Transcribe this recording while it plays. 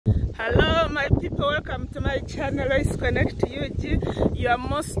welcome to my channel. Let's connect UG. You are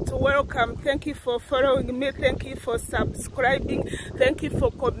most welcome. Thank you for following me. Thank you for subscribing. Thank you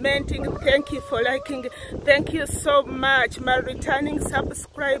for commenting. Thank you for liking. Thank you so much, my returning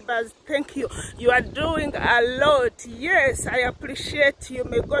subscribers. Thank you. You are doing a lot. Yes, I appreciate you.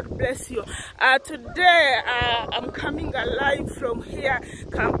 May God bless you. Today I'm coming alive from here,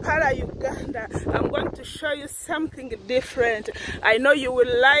 Kampala, Uganda. I'm going to show you something different. I know you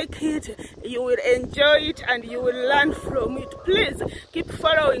will like it, you will enjoy it, and you will learn from it. Please keep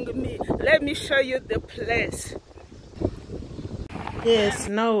following me. Let me show you the place. Yes,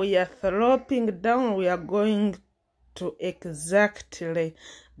 now we are dropping down. We are going to exactly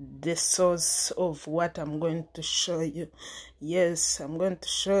the source of what I'm going to show you. Yes, I'm going to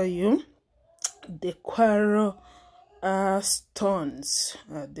show you the coral stones,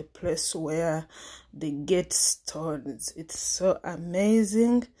 the place where they get stones. It's so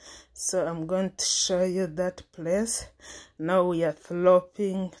amazing. So I'm going to show you that place. Now we are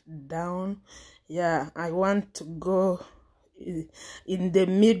sloping down. Yeah, I want to go in the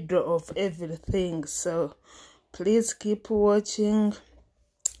middle of everything, so please keep watching.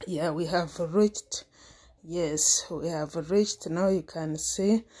 Yeah, we have reached. Yes, we have reached. Now you can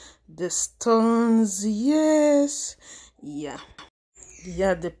see the stones. Yes, yeah,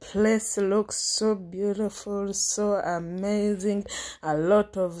 the place looks so beautiful, so amazing. A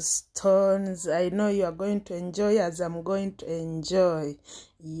lot of stones. I know you are going to enjoy as I'm going to enjoy.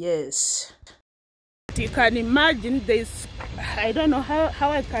 Yes, you can imagine this. I don't know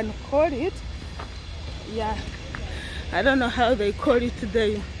how I can call it. Yeah, I don't know how they call it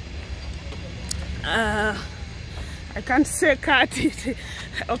there. I can't say cut it.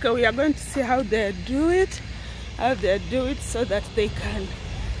 Okay, we are going to see how they do it, so that they can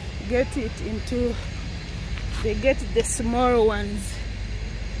get it into, they get the small ones.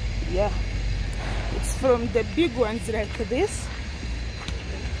 Yeah, it's from the big ones like this.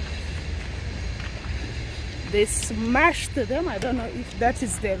 They smashed them. I don't know if that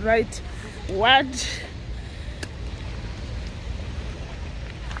is the right word.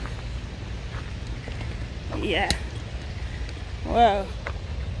 Yeah, well,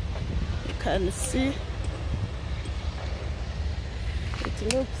 you can see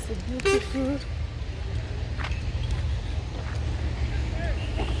it looks beautiful.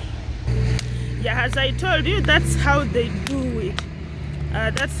 Yeah, as I told you, that's how they do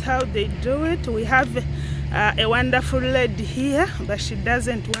it. We have a wonderful lady here, but she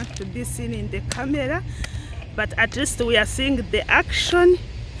doesn't want to be seen in the camera, but at least we are seeing the action.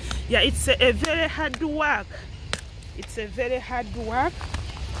 Yeah, it's a very hard work. It's a very hard work.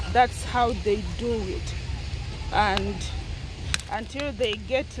 That's how they do it. And until they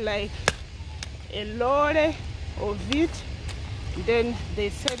get like a lorry of it, then they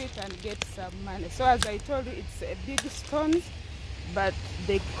sell it and get some money. So as I told you, it's a big stones, but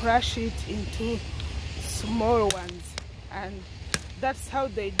they crush it into small ones. And that's how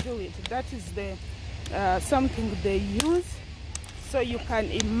they do it. That is the something they use. So you can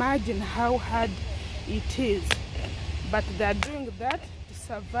imagine how hard it is, but they're doing that to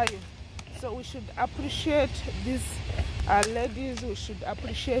survive. So we should appreciate these ladies. We should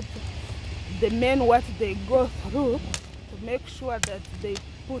appreciate the men, what they go through to make sure that they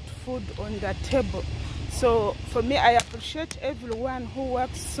put food on the table. So for me, I appreciate everyone who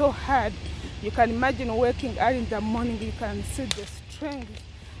works so hard. You can imagine working early in the morning. You can see the strength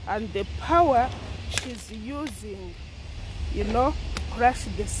and the power she's using, you know, to crush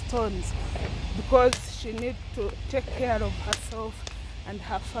the stones, because she needs to take care of herself and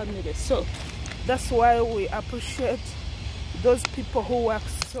her family. So that's why we appreciate those people who work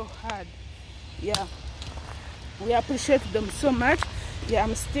so hard. Yeah, we appreciate them so much. Yeah,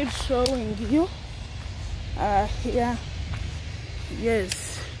 I'm still showing you here.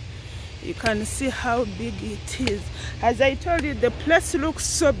 Yes, you can see how big it is. As I told you, the place looks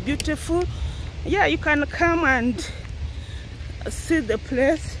so beautiful. Yeah, you can come and see the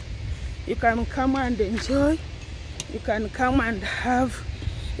place. You can come and enjoy. You can come and have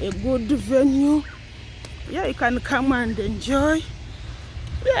a good venue. Yeah, you can come and enjoy.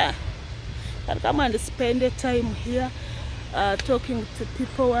 Yeah, you can come and spend the time here, talking to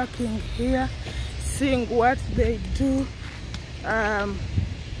people working here, seeing what they do,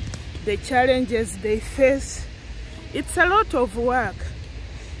 the challenges they face. It's a lot of work.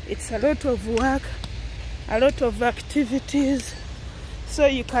 It's a lot of work, a lot of activities. So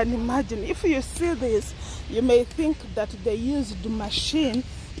you can imagine, if you see this, you may think that they used machine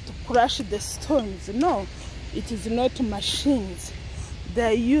to crush the stones. No, it is not machines.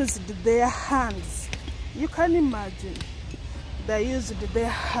 They used their hands. You can imagine, they used their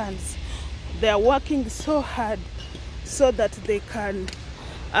hands. They are working so hard so that they can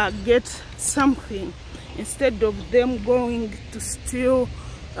get something, instead of them going to steal,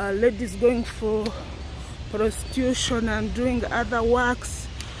 ladies going for prostitution and doing other works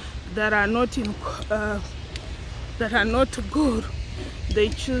that are not good. They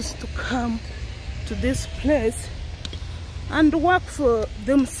choose to come to this place and work for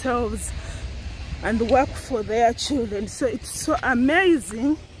themselves and work for their children. So it's so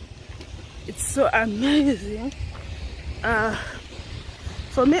amazing. It's so amazing.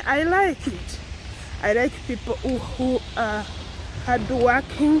 For me, I like it. I like people who are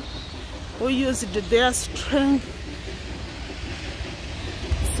hardworking, who used their strength.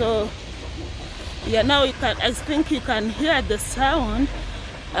 So yeah, now you can, I think you can hear the sound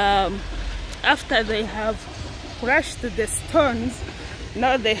after they have crushed the stones.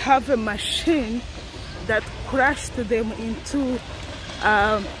 Now they have a machine that crushed them into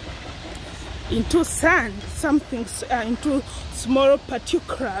sand, something, into small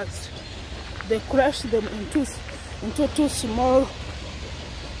particles. They crush them into small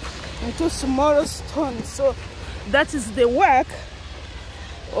stones. So that is the work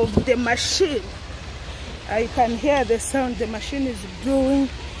of the machine. I can hear the sound. The machine is doing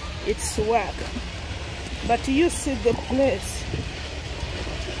its work. But you see the place.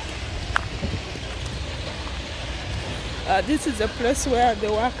 This is a place where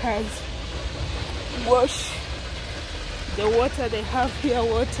the workers wash the water. They have here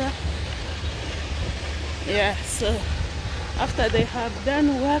water. Yeah, so after they have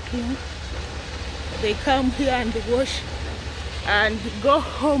done working, they come here and wash and go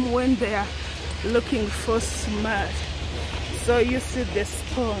home when they are looking for smart. So you see the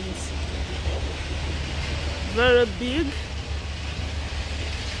stones, very big,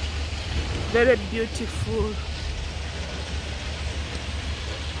 very beautiful.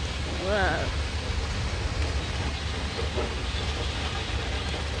 Wow.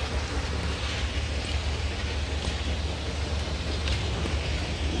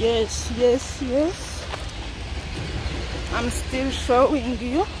 Yes, yes, yes. I'm still showing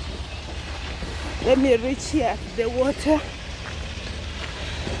you. Let me reach here at the water.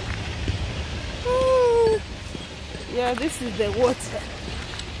 Yeah, this is the water.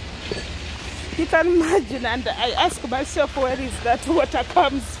 You can imagine, and I ask myself, where is that water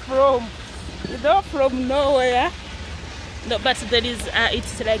comes from? You know, from nowhere. No, but there is,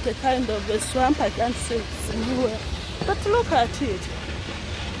 it's like a kind of a swamp. I can't say it's nowhere. But look at it.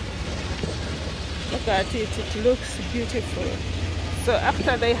 Look at it, it looks beautiful. So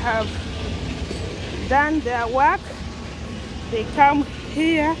after they have done their work, they come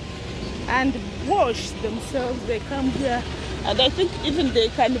here and wash themselves. They come here, and I think even they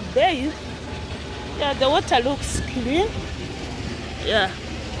can bathe. Yeah, the water looks clean. Yeah,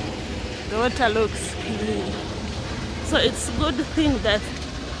 the water looks clean. So it's a good thing that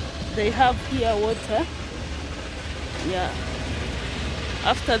they have here water. Yeah.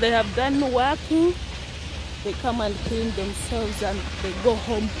 After they have done working, they come and clean themselves and they go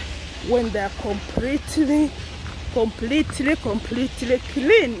home when they are completely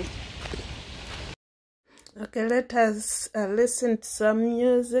clean. Okay, let us listen to some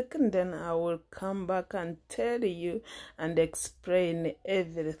music, and then I will come back and tell you and explain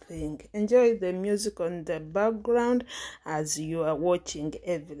everything. Enjoy the music on the background as you are watching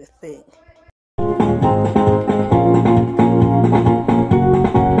everything.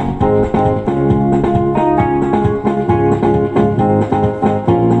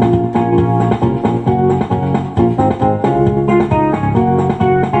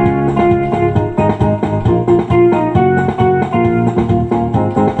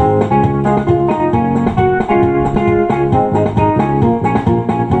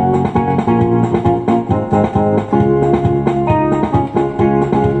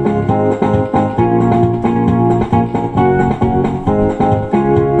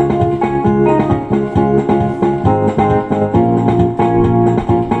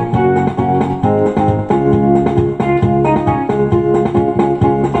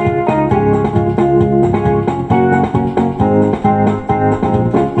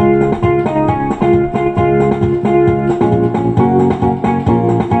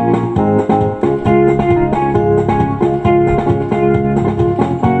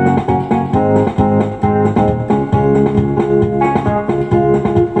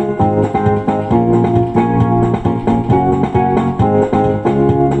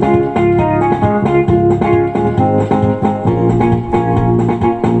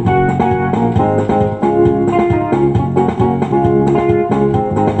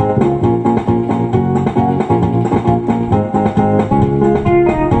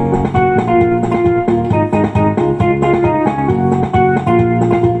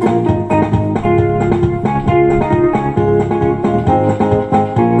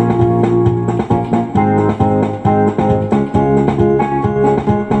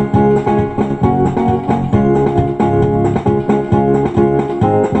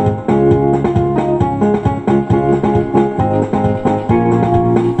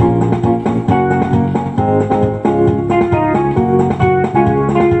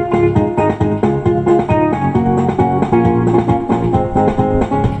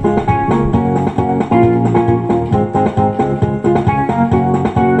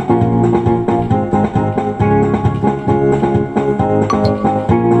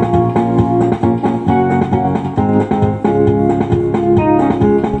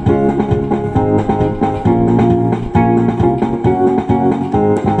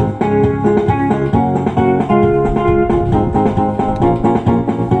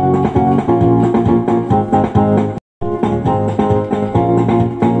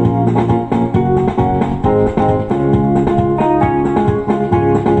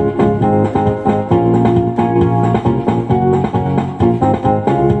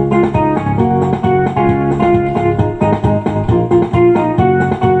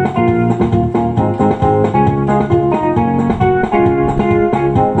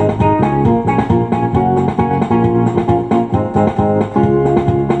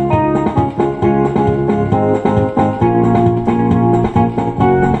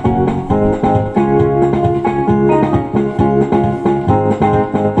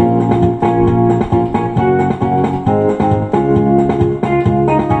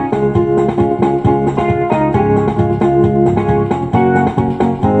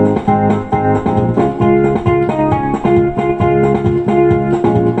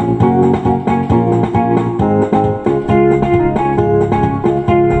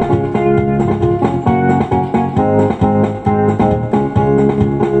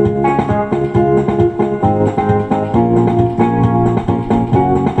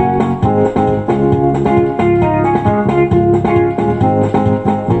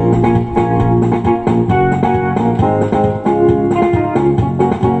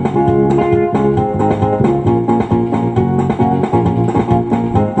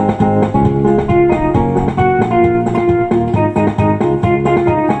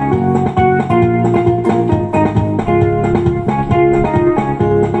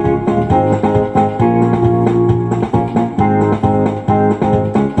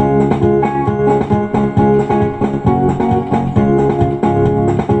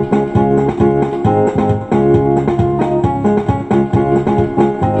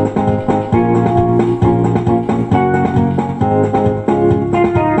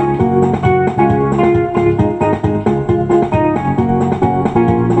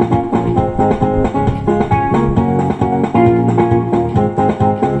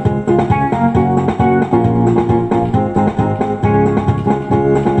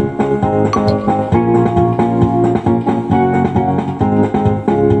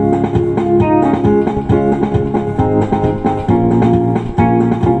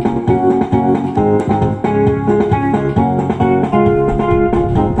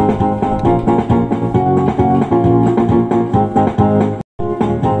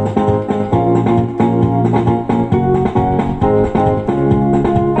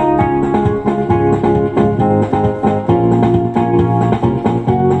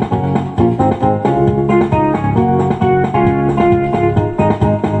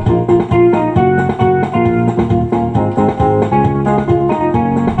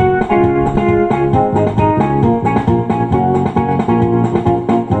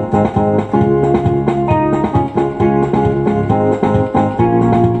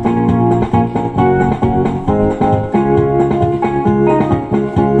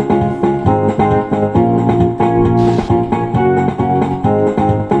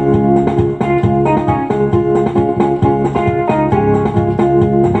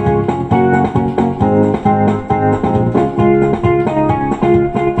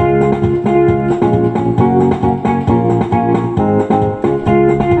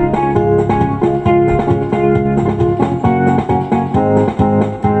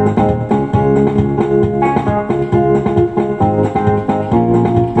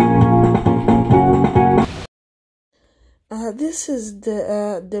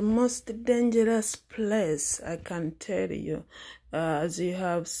 the most dangerous place, I can tell you, as you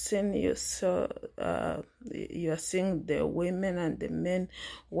have seen, you are seeing the women and the men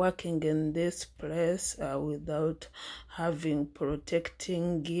working in this place without having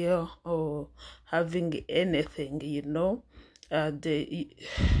protecting gear or having anything, you know.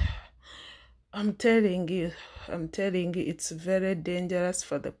 I'm telling you, it's very dangerous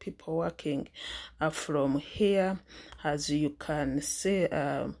for the people working from here. As you can see,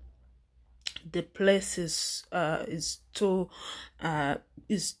 the place is too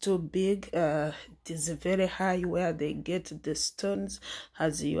big. It is very high where they get the stones.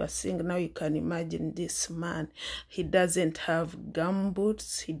 As you are seeing now, you can imagine this man. He doesn't have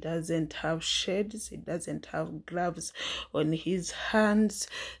gumboots, he doesn't have shades, he doesn't have gloves on his hands,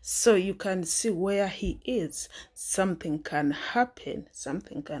 so you can see where he is. Something can happen. It's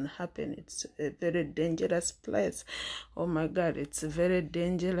a very dangerous place. Oh my God, it's very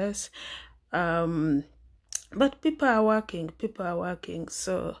dangerous. But people are working,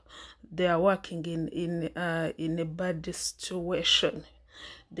 so they are working in a bad situation.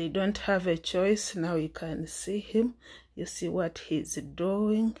 They don't have a choice. Now you can see him, you see what he's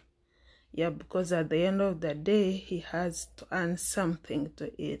doing. Yeah, because at the end of the day, he has to earn something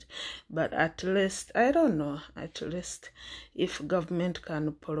to eat. But at least, I don't know, at least if government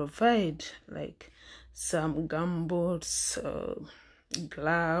can provide like some gumboots,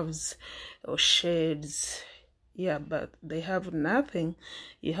 gloves or shades. Yeah, but they have nothing.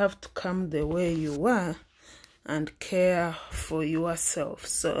 You have to come the way you are and care for yourself.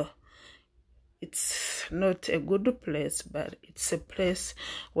 So it's not a good place, but it's a place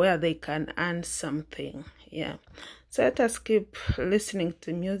where they can earn something. Yeah, so let us keep listening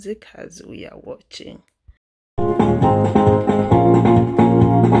to music as we are watching.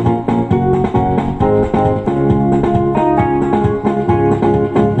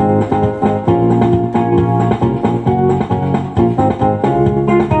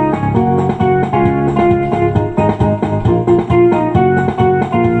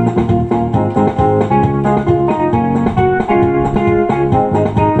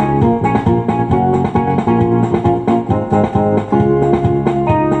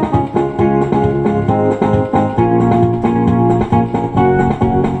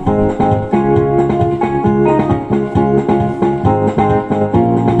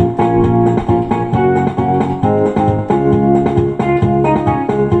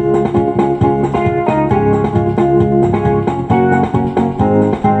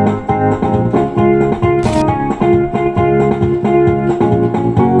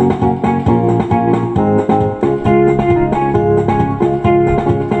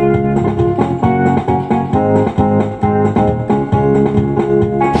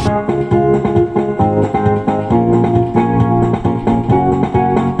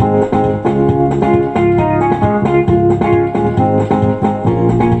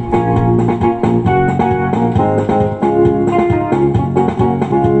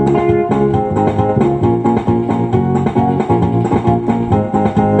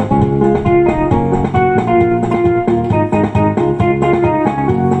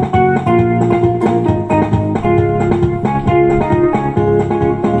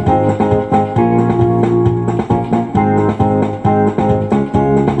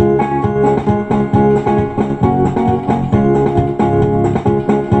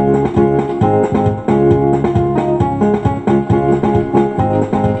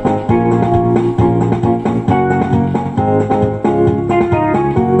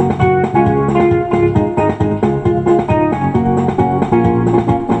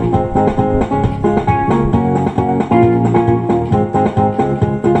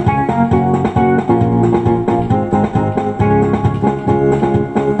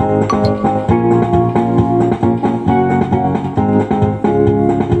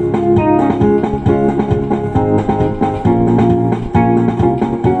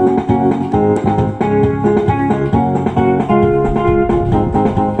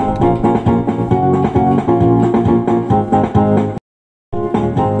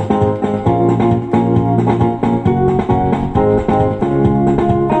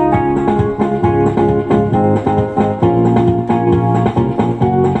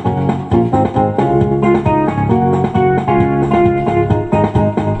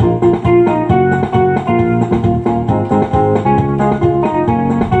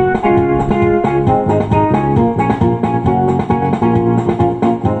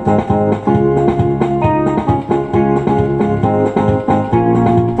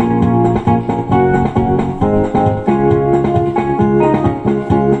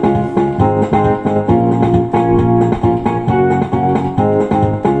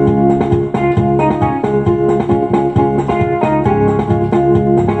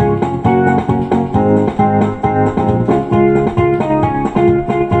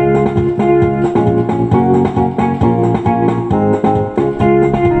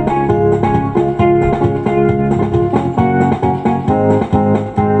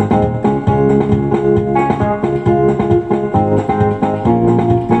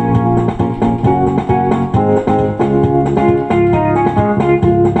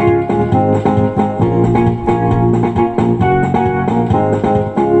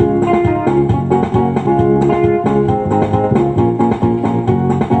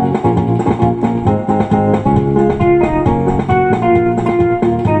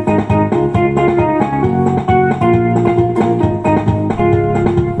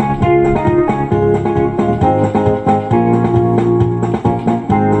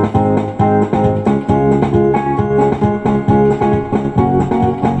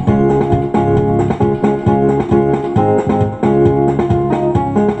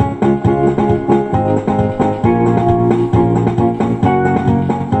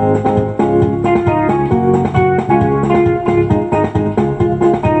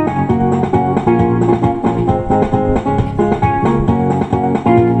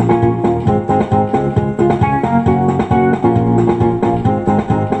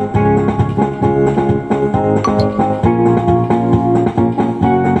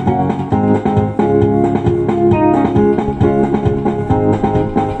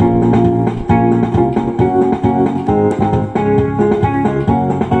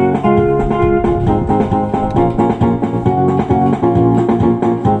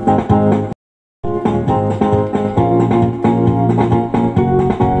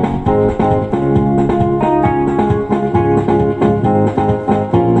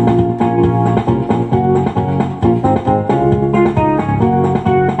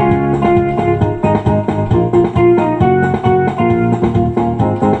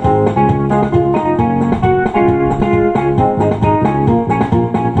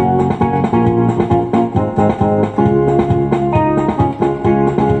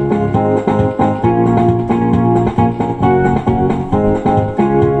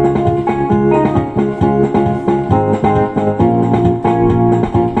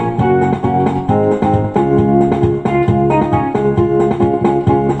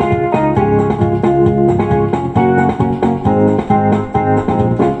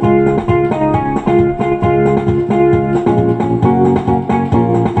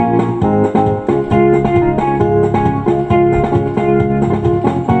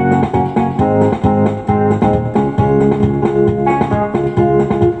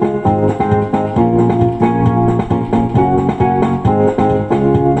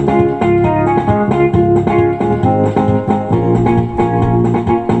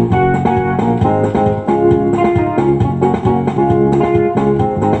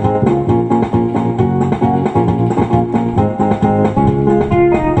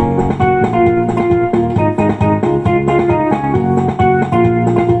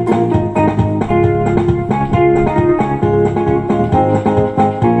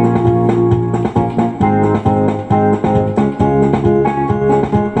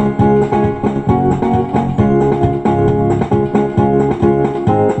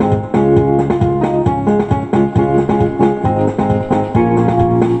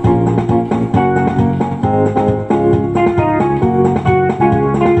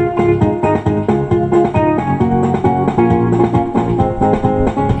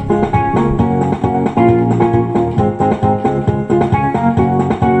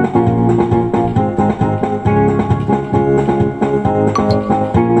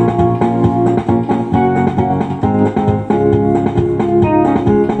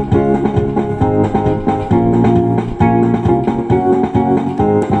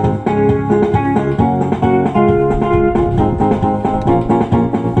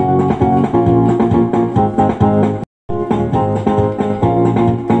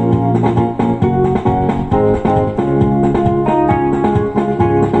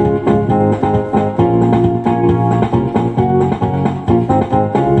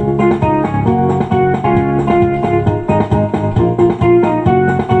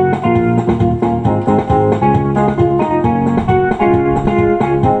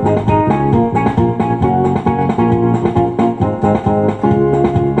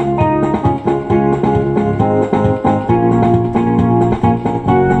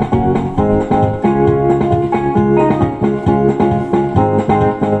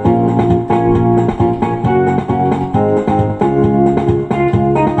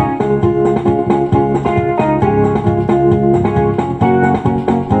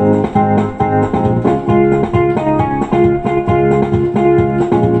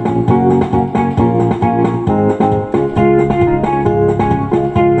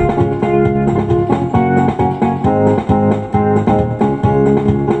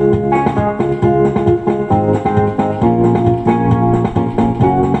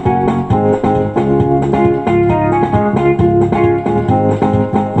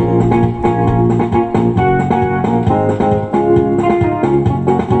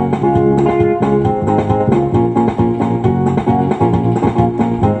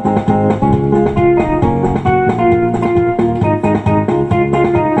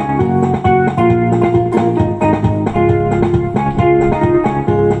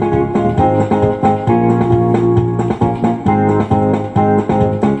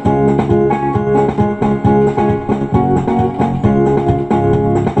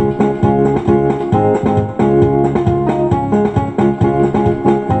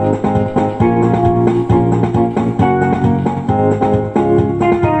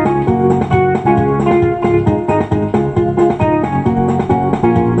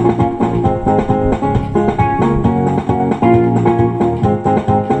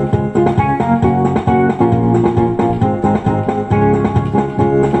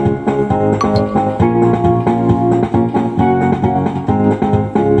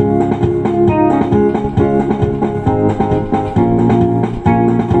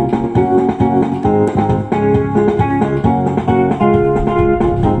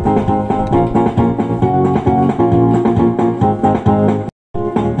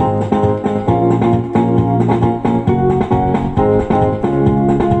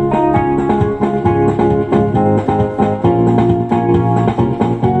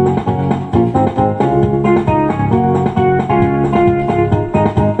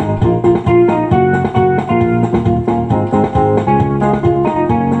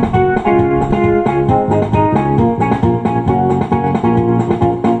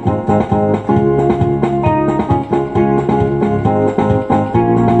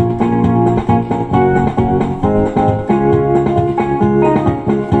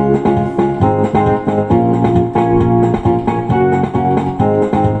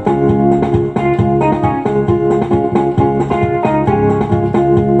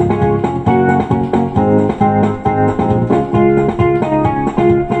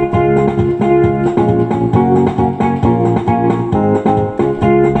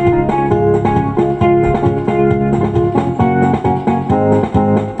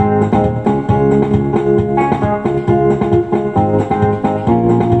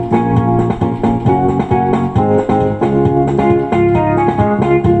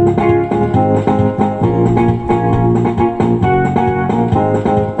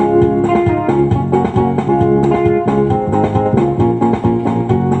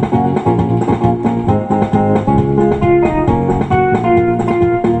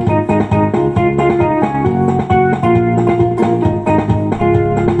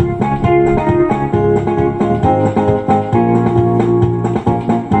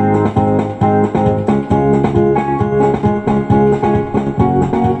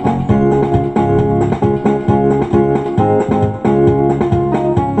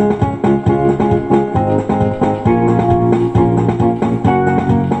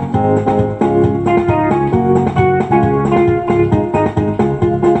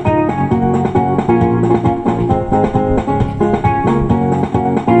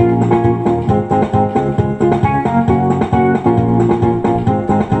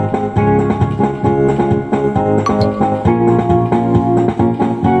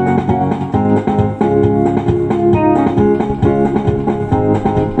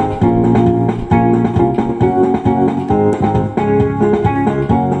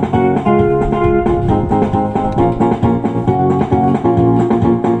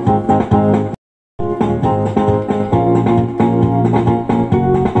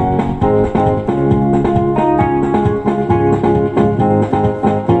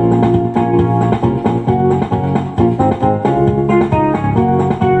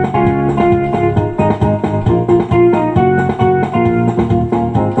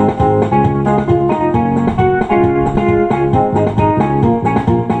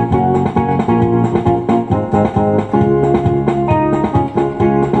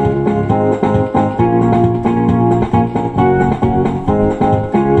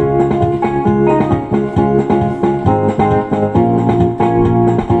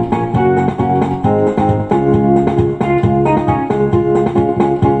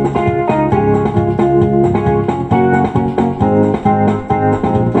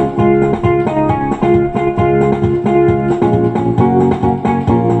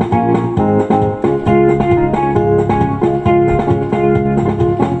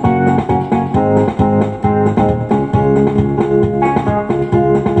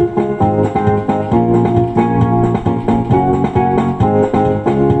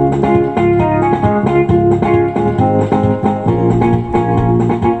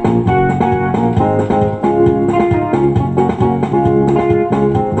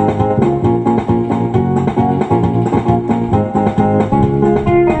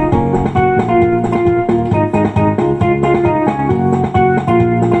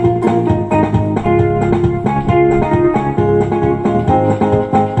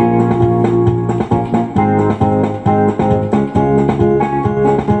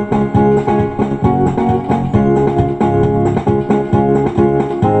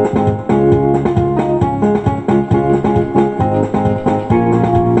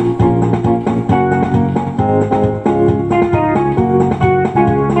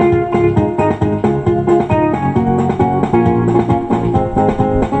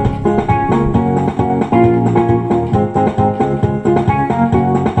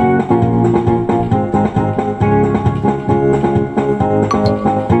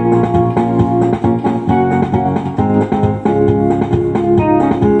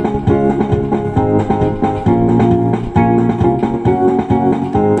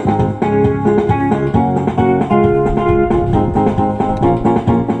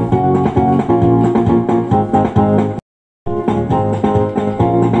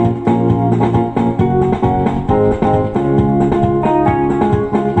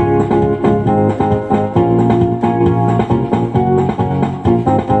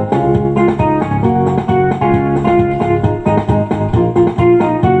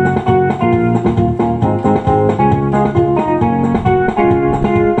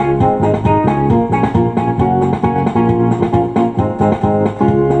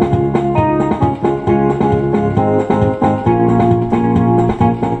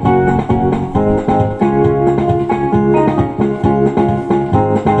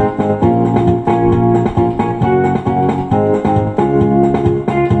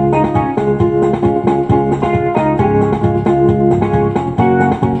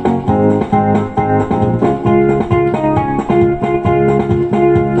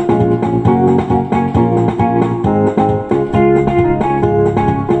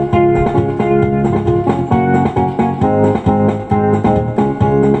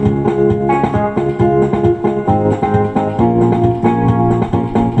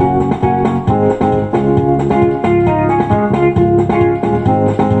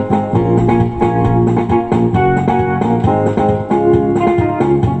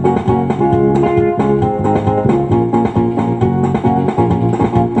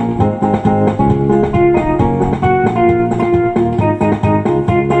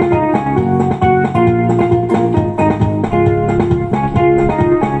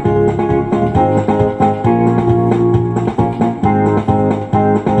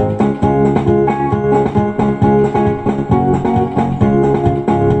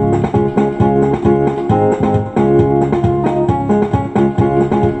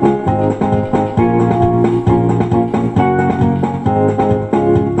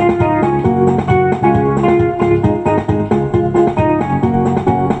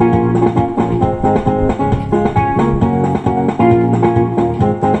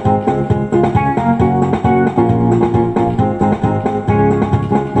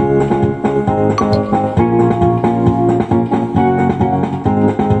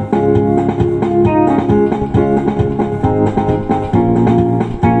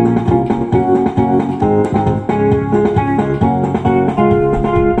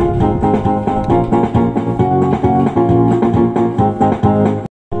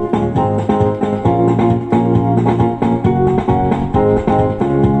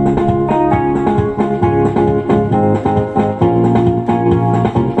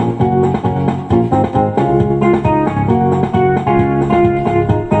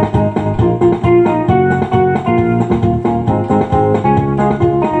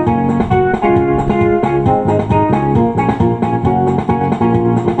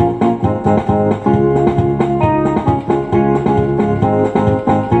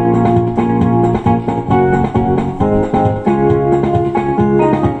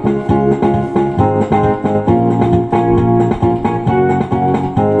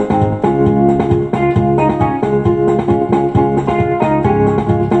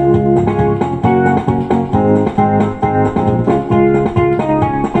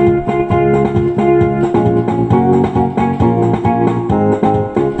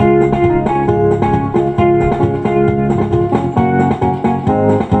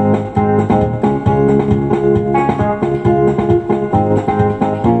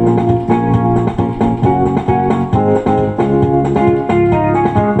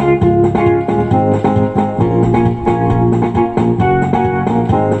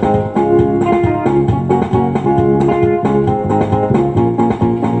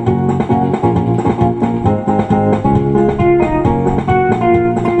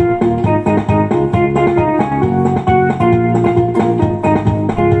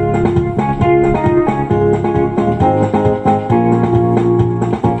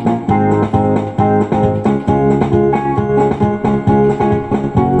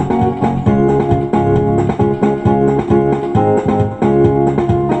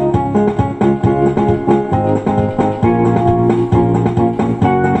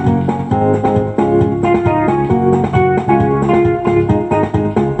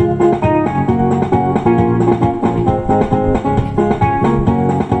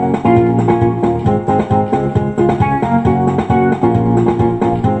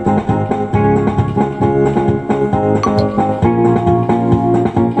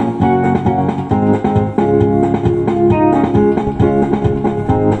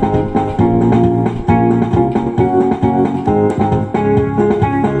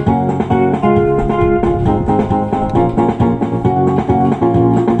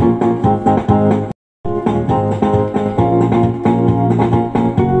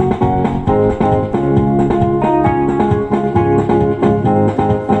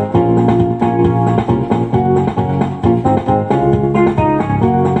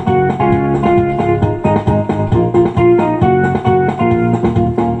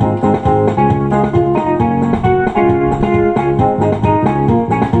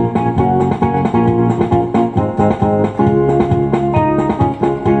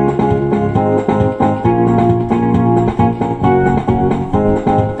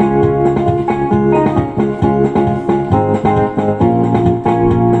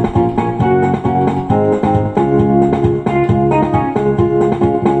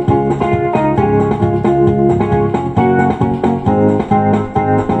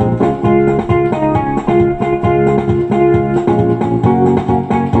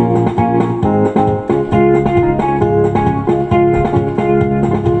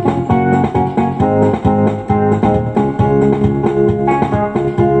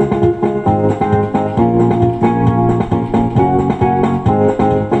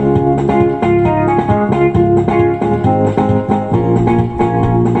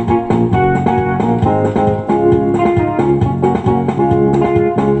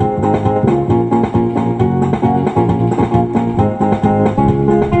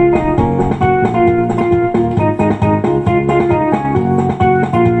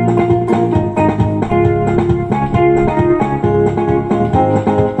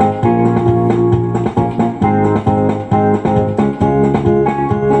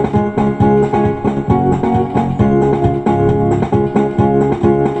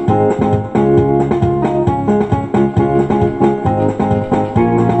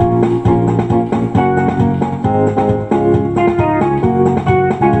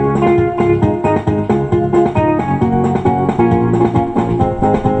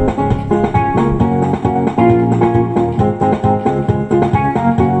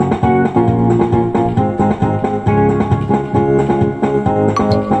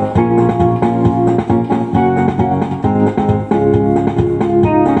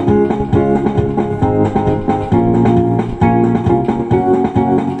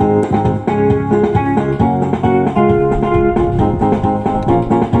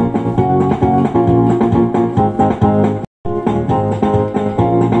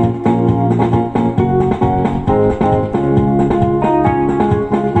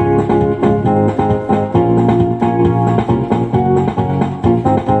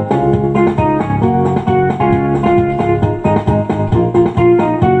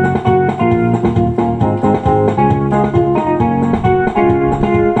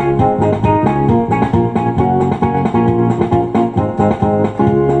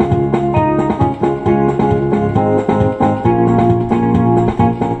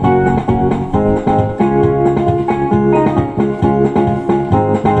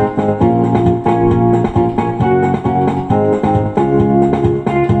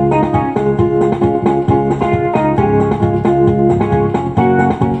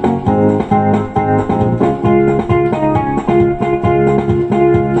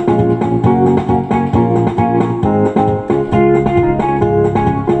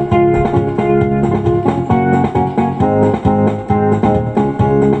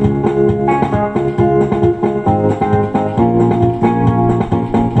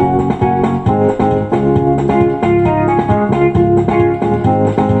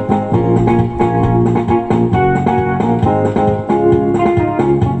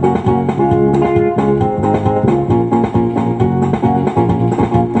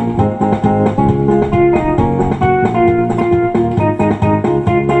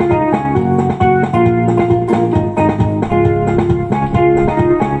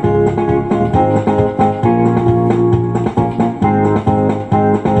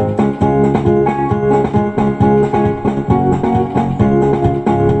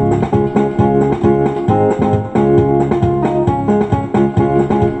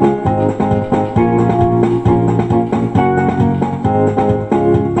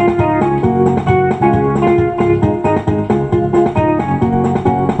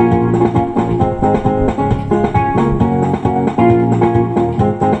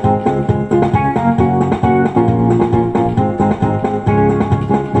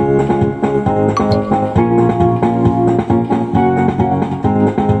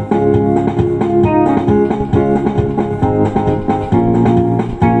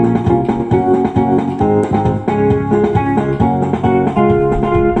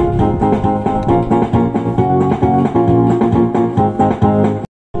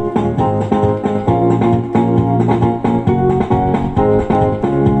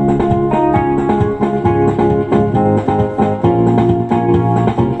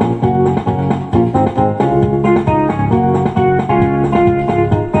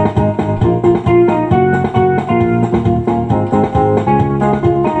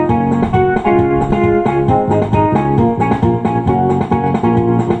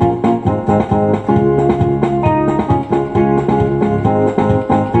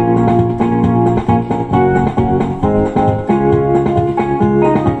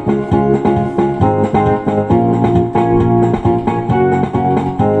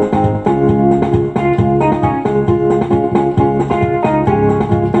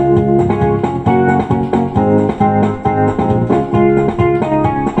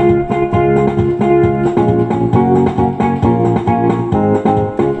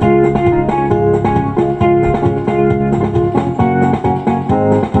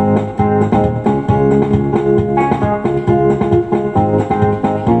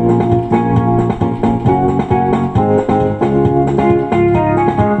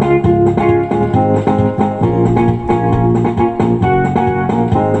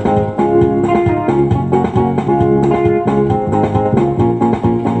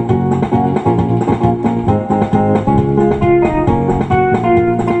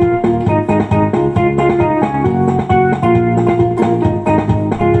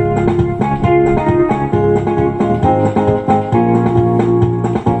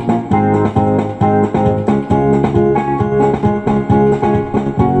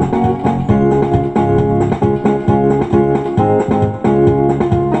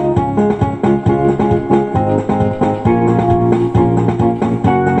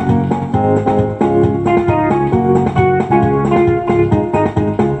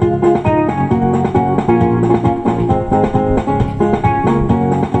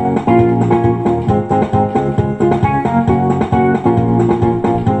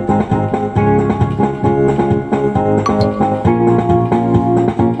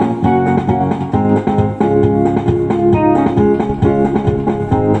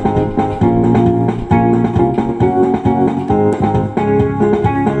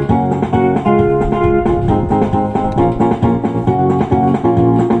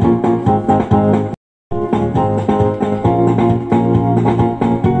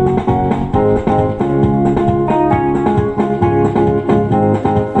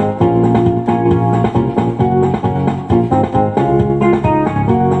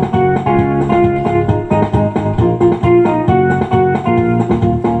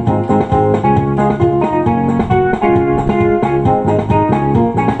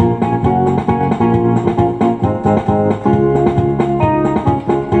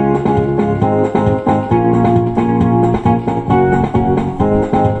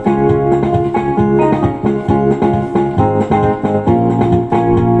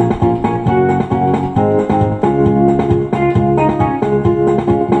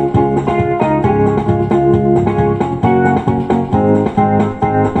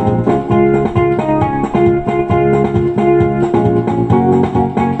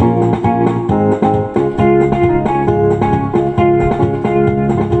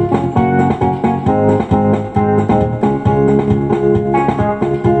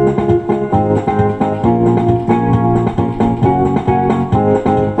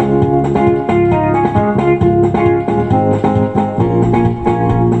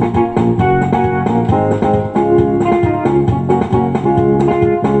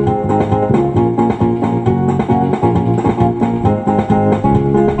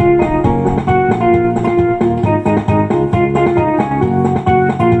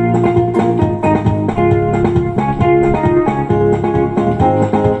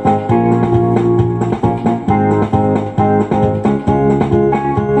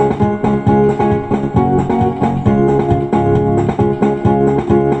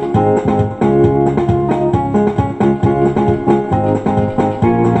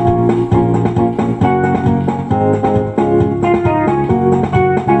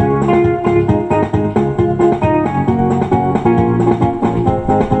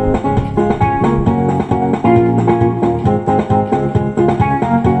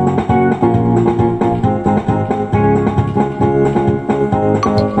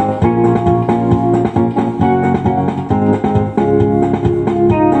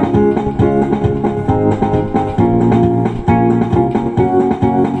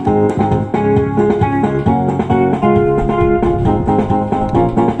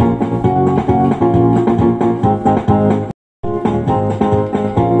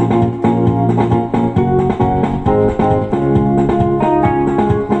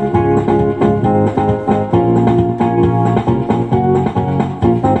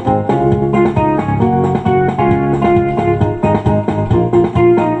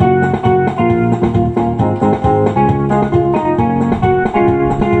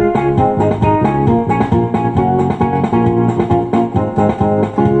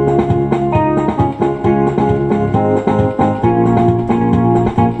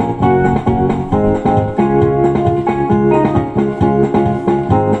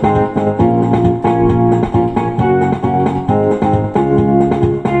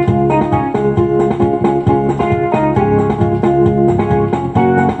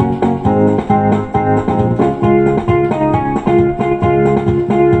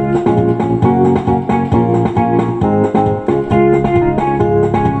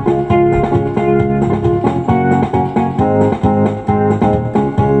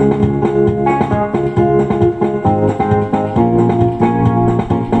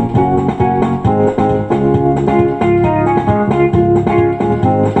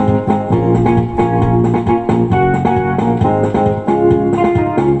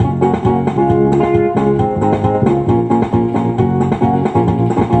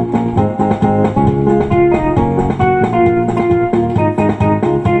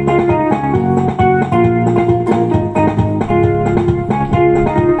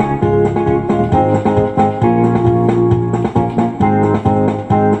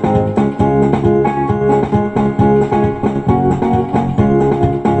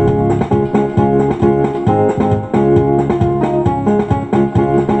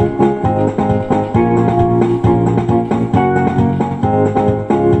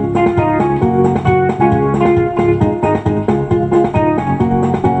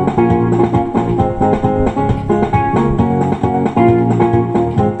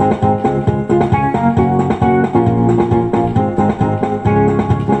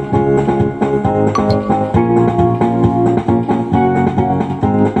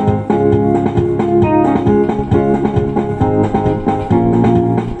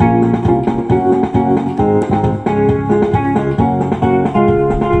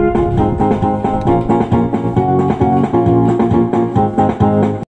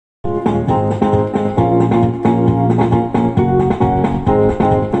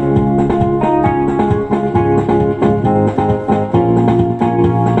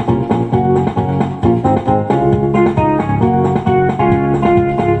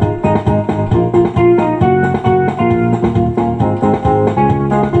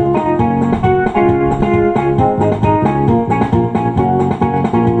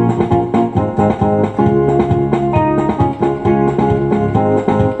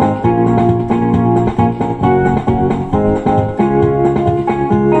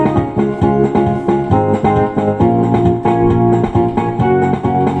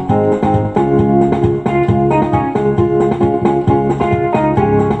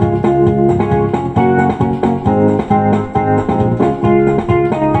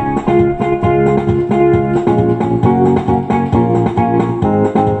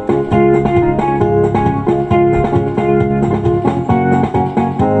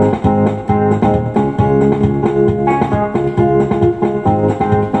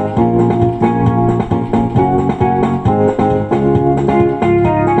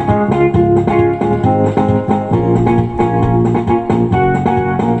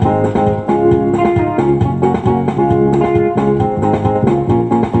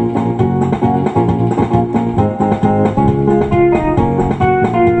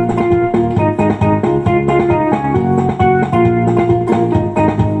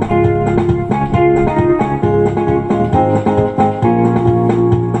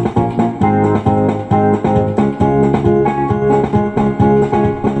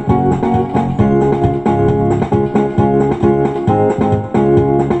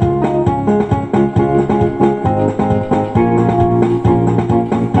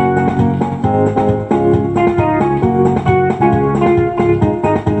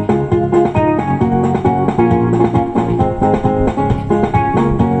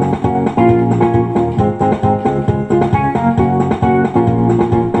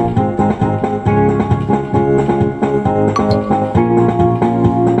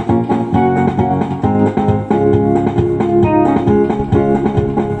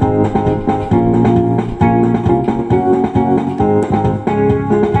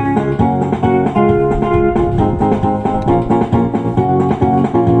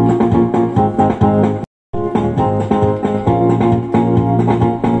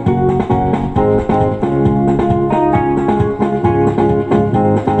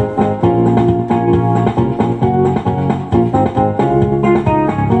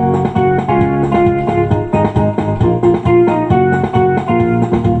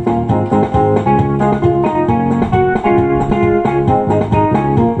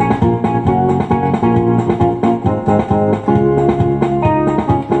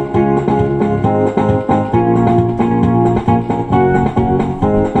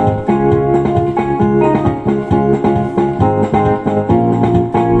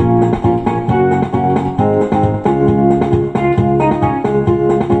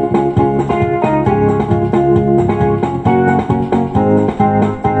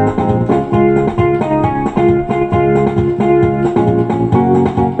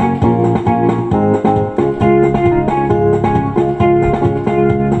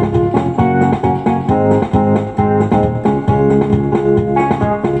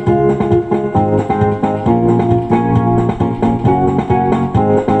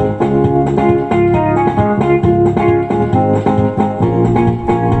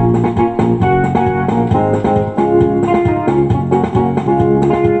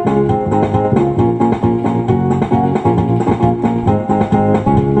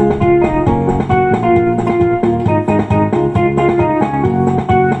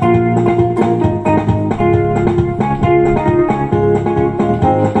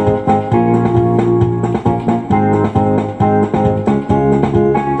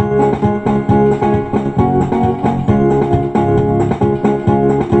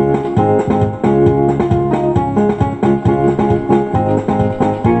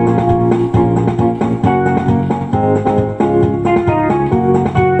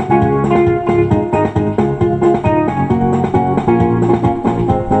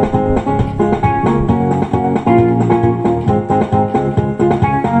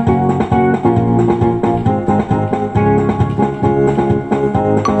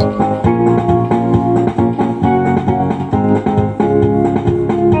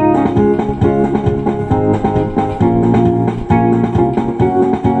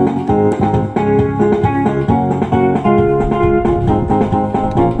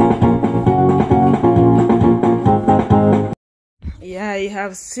 Yeah, you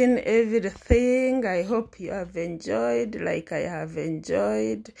have seen everything. I hope you have enjoyed like I have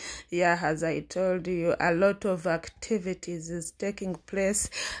enjoyed. Yeah, as I told you, a lot of activities is taking place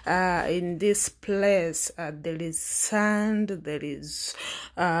in this place. There is sand, there is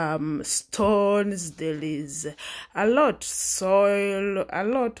stones, there is a lot soil, a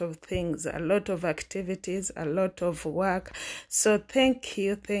lot of things, a lot of activities, a lot of work. So thank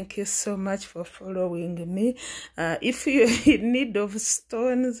you so much for following me. If you're in need of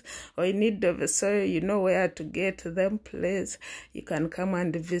stones or in need of soil, you know where to get them, please. You can come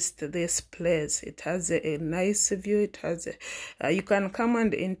and visit this place. It has a nice view. It has you can come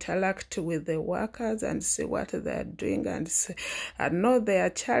and interact with the workers and see what they are doing and know their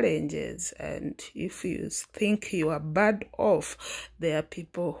challenges. And if you think you are bad off, there are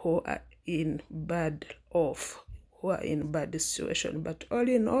people who are in bad off, who are in bad situation, but all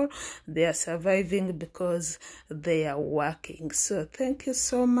in all, they are surviving because they are working. So thank you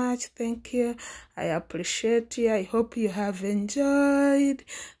so much. Thank you. I appreciate you. I hope you have enjoyed.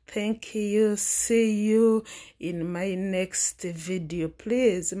 Thank you. See you in my next video.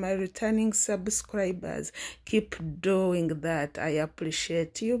 Please, my returning subscribers, keep doing that. I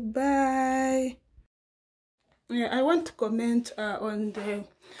appreciate you. Bye. Yeah, I want to comment on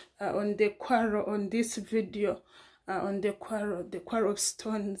the quarrel on this video, on the quarrel of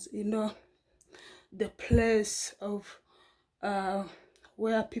stones. You know, the place of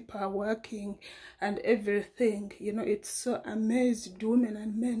where people are working and everything. You know, it's so amazed. Women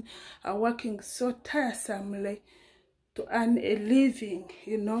and men are working so tiresomely to earn a living,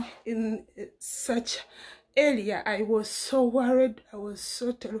 you know, in such area. I was so worried, I was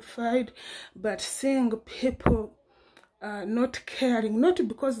so terrified, but seeing people not caring, not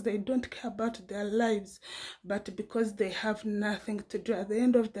because they don't care about their lives, but because they have nothing to do. At the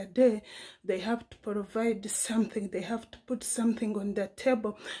end of the day, they have to provide something, they have to put something on the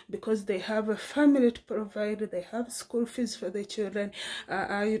table because they have a family to provide, they have school fees for their children.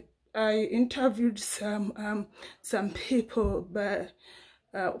 I interviewed some people, but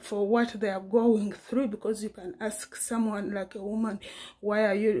for what they are going through, because you can ask someone like a woman, why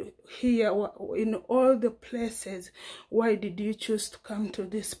are you here in all the places? Why did you choose to come to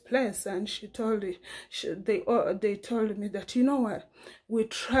this place? And she told me, they told me that, you know what, we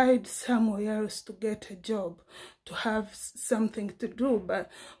tried somewhere else to get a job, to have something to do,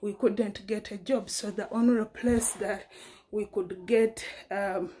 but we couldn't get a job. So the only place that we could get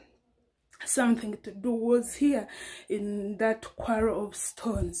something to do was here in that quarrel of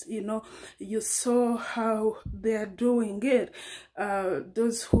stones. You know, you saw how they are doing it.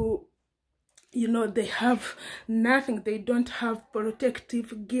 Those who, you know, they have nothing, they don't have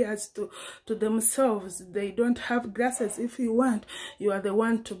protective gears to themselves, they don't have glasses. If you want, you are the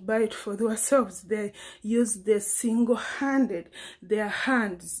one to buy it for yourselves. They use the single-handed, their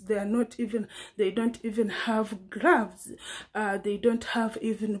hands, they are not even, they don't even have gloves, they don't have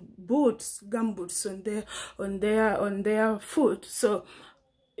even boots, gumboots on their foot. So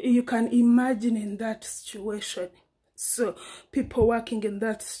you can imagine in that situation. So people working in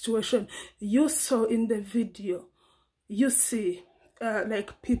that situation, you saw in the video, you see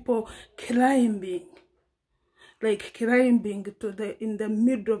like people climbing to in the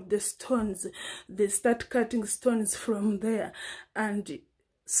middle of the stones. They start cutting stones from there, and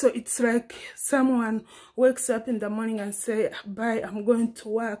so it's like someone wakes up in the morning and say, bye, I'm going to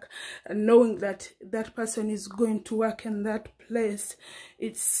work, and knowing that that person is going to work in that place.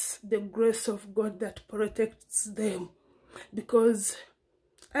 It's the grace of God that protects them. Because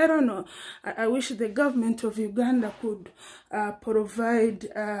I don't know, I wish the government of Uganda could provide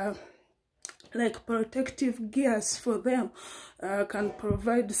like protective gears for them, can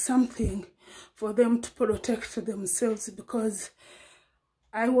provide something for them to protect themselves. Because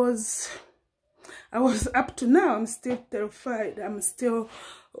I was up to now, I'm still terrified. I'm still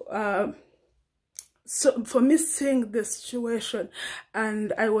so for me, seeing the situation,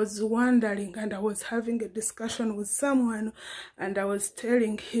 and I was wondering, and I was having a discussion with someone, and I was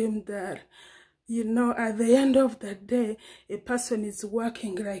telling him that, you know, at the end of the day, a person is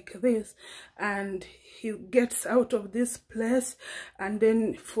working like this, and he gets out of this place, and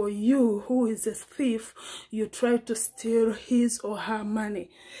then for you, who is a thief, you try to steal his or her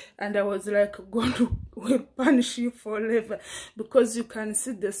money. And I was like, God will punish you forever, because you can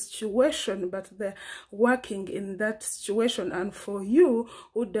see the situation, but they're working in that situation. And for you,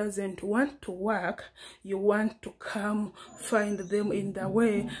 who doesn't want to work, you want to come find them in the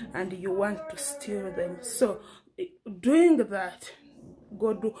way, and you want to steal them. So doing that,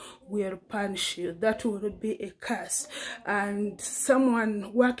 God will punish you. That will be a curse. And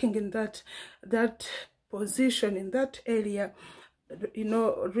someone working in that position, in that area, you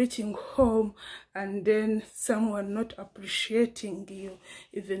know, reaching home and then someone not appreciating you,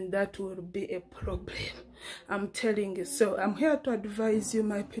 even that will be a problem. I'm telling you. So I'm here to advise you,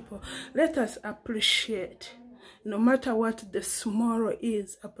 my people. Let us appreciate, no matter what the small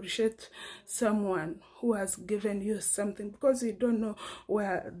is. Appreciate someone who has given you something, because you don't know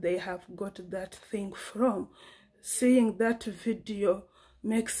where they have got that thing from. Seeing that video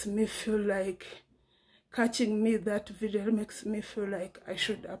makes me feel like, catching me that video makes me feel like I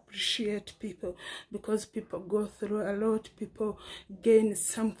should appreciate people, because people go through a lot. People gain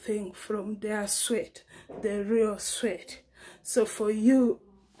something from their sweat, their real sweat. So for you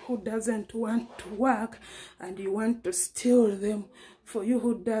who doesn't want to work and you want to steal them, for you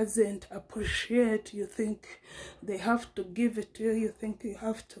who doesn't appreciate, you think they have to give it to you, you think you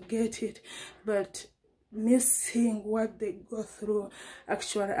have to get it, but missing what they go through.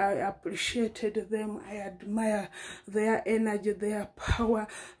 Actually, I appreciated them. I admire their energy, their power.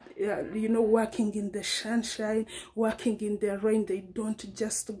 You know, working in the sunshine, working in the rain. They don't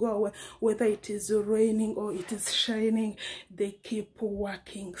just go away. Whether it is raining or it is shining, they keep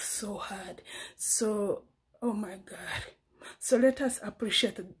working so hard. So, oh my God. So let us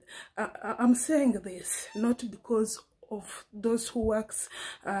appreciate it. I'm saying this not because of those who works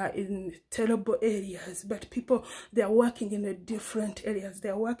in terrible areas, but people, they are working in a different areas. They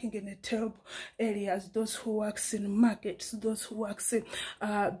are working in a terrible areas. Those who works in markets, those who works in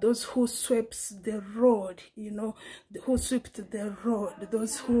those who sweeps the road, you know, who swept the road,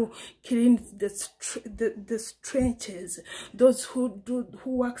 those who cleans the trenches, those who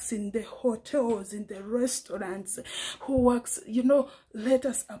works in the hotels, in the restaurants, who works, you know. Let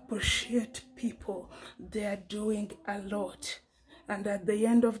us appreciate people. They are doing a lot, and at the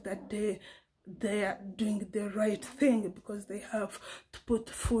end of the day, they are doing the right thing, because they have to put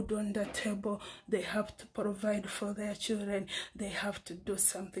food on the table, they have to provide for their children, they have to do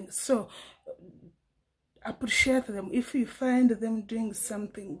something. So appreciate them. If you find them doing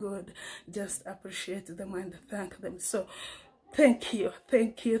something good, just appreciate them and thank them. So thank you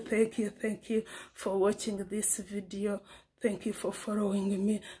for watching this video. Thank you for following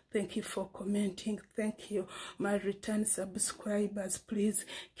me. Thank you for commenting. Thank you, my return subscribers. Please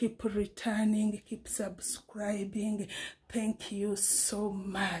keep returning, keep subscribing. Thank you so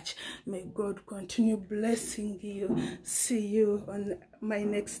much. May God continue blessing you. See you on my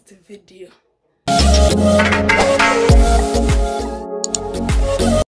next video.